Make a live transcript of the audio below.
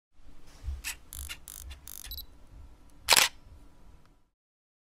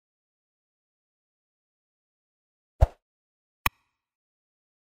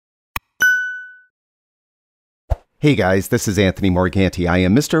Hey guys, this is Anthony Morganti. I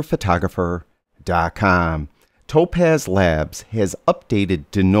am MrPhotographer.com. Topaz Labs has updated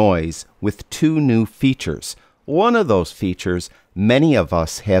Denoise with two new features. One of those features many of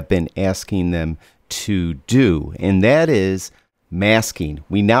us have been asking them to do, and that is masking.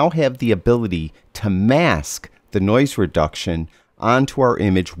 We now have the ability to mask the noise reduction onto our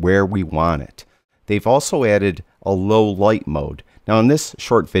image where we want it. They've also added a low light mode. Now in this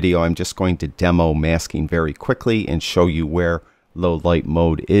short video, I'm just going to demo masking very quickly and show you where low light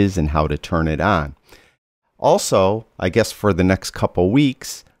mode is and how to turn it on. Also, I guess for the next couple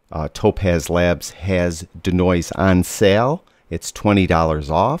weeks, Topaz Labs has Denoise on sale. It's $20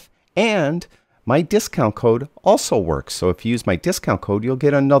 off, and my discount code also works. So if you use my discount code, you'll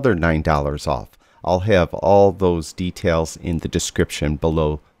get another $9 off. I'll have all those details in the description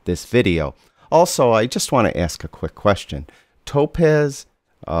below this video. Also, I just want to ask a quick question. Topaz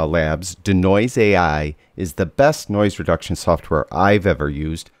Labs Denoise AI is the best noise reduction software I've ever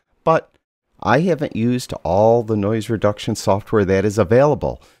used, but I haven't used all the noise reduction software that is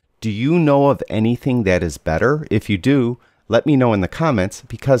available. Do you know of anything that is better? If you do, let me know in the comments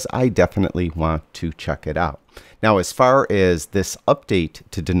because I definitely want to check it out. Now, as far as this update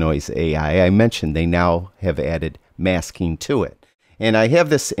to Denoise AI, I mentioned they now have added masking to it. And I have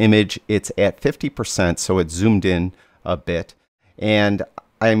this image, it's at 50%, so it's zoomed in a bit, and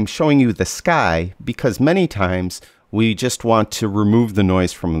I'm showing you the sky because many times we just want to remove the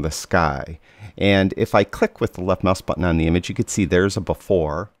noise from the sky. And if I click with the left mouse button on the image, you can see there's a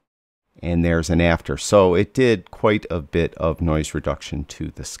before and there's an after. So it did quite a bit of noise reduction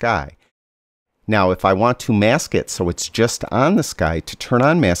to the sky. Now if I want to mask it so it's just on the sky, to turn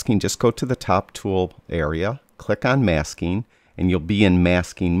on masking, just go to the top tool area, click on masking, and you'll be in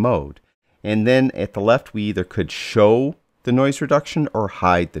masking mode. And then at the left, we either could show the noise reduction or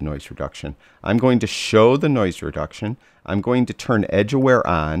hide the noise reduction. I'm going to show the noise reduction. I'm going to turn edge aware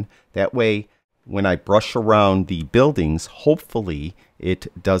on. That way, when I brush around the buildings, hopefully it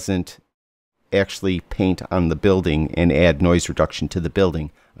doesn't actually paint on the building and add noise reduction to the building.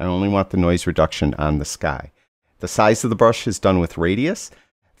 I only want the noise reduction on the sky. The size of the brush is done with radius.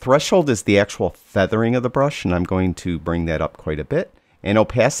 Threshold is the actual feathering of the brush, and I'm going to bring that up quite a bit. And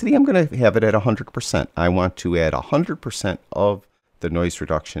opacity, I'm going to have it at 100%. I want to add 100% of the noise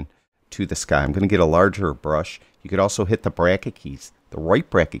reduction to the sky. I'm going to get a larger brush. You could also hit the bracket keys. The right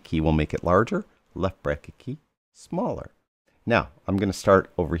bracket key will make it larger, left bracket key smaller. Now, I'm going to start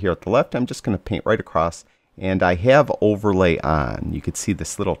over here at the left. I'm just going to paint right across, and I have overlay on. You can see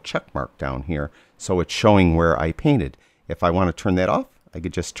this little check mark down here, so it's showing where I painted. If I want to turn that off, I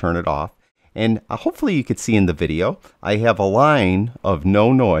could just turn it off. And hopefully you could see in the video, I have a line of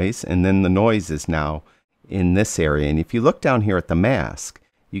no noise, and then the noise is now in this area. And if you look down here at the mask,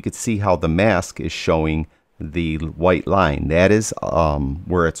 you could see how the mask is showing the white line. That is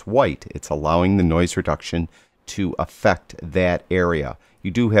where it's white. It's allowing the noise reduction to affect that area.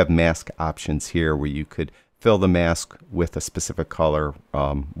 You do have mask options here where you could fill the mask with a specific color,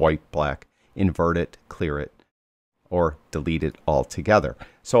 white, black, invert it, clear it, or delete it altogether.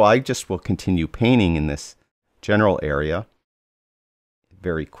 So I just will continue painting in this general area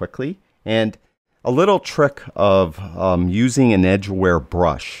very quickly. And a little trick of using an edge-aware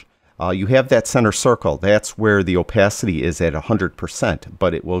brush. You have that center circle. That's where the opacity is at 100%,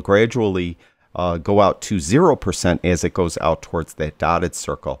 but it will gradually go out to 0% as it goes out towards that dotted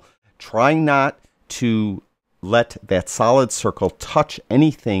circle. Try not to let that solid circle touch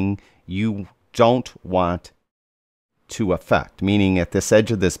anything you don't want to affect, meaning at this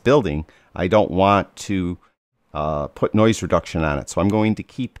edge of this building, I don't want to put noise reduction on it. So I'm going to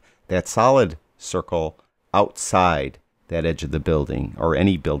keep that solid circle outside that edge of the building, or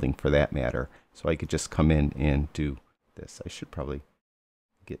any building for that matter. So I could just come in and do this. I should probably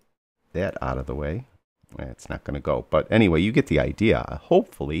get that out of the way. It's not going to go. But anyway, you get the idea,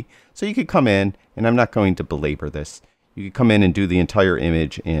 hopefully. So you could come in, and I'm not going to belabor this. You could come in and do the entire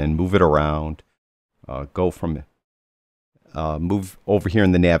image and move it around, go from move over here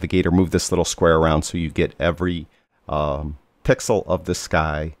in the navigator, move this little square around so you get every pixel of the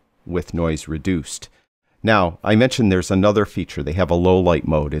sky with noise reduced. Now, I mentioned there's another feature. They have a low light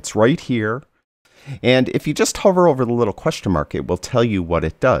mode. It's right here. And if you just hover over the little question mark, it will tell you what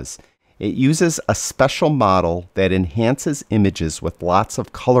it does. It uses a special model that enhances images with lots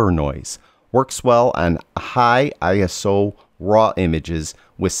of color noise. Works well on high ISO raw images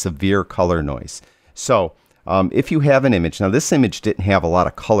with severe color noise. So, if you have an image, now this image didn't have a lot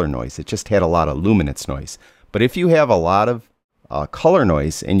of color noise, it just had a lot of luminance noise. But if you have a lot of color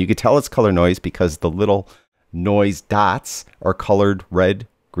noise, and you could tell it's color noise because the little noise dots are colored red,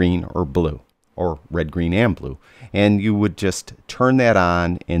 green, or blue. or red, green, and blue. And you would just turn that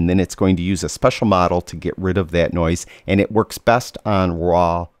on, and then it's going to use a special model to get rid of that noise, and it works best on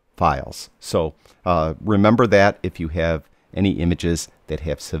raw files. So remember that if you have any images that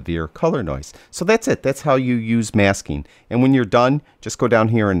have severe color noise. So that's it. That's how you use masking. And when you're done, just go down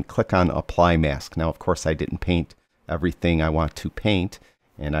here and click on Apply Mask. Now, of course, I didn't paint everything I want to paint,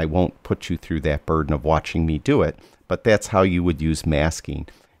 and I won't put you through that burden of watching me do it, but that's how you would use masking.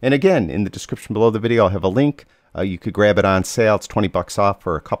 And again, in the description below the video, I'll have a link. You could grab it on sale. It's 20 bucks off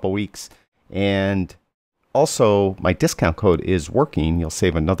for a couple weeks. And also, my discount code is working. You'll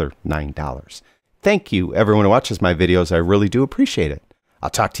save another $9. Thank you, everyone who watches my videos. I really do appreciate it. I'll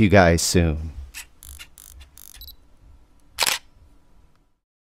talk to you guys soon.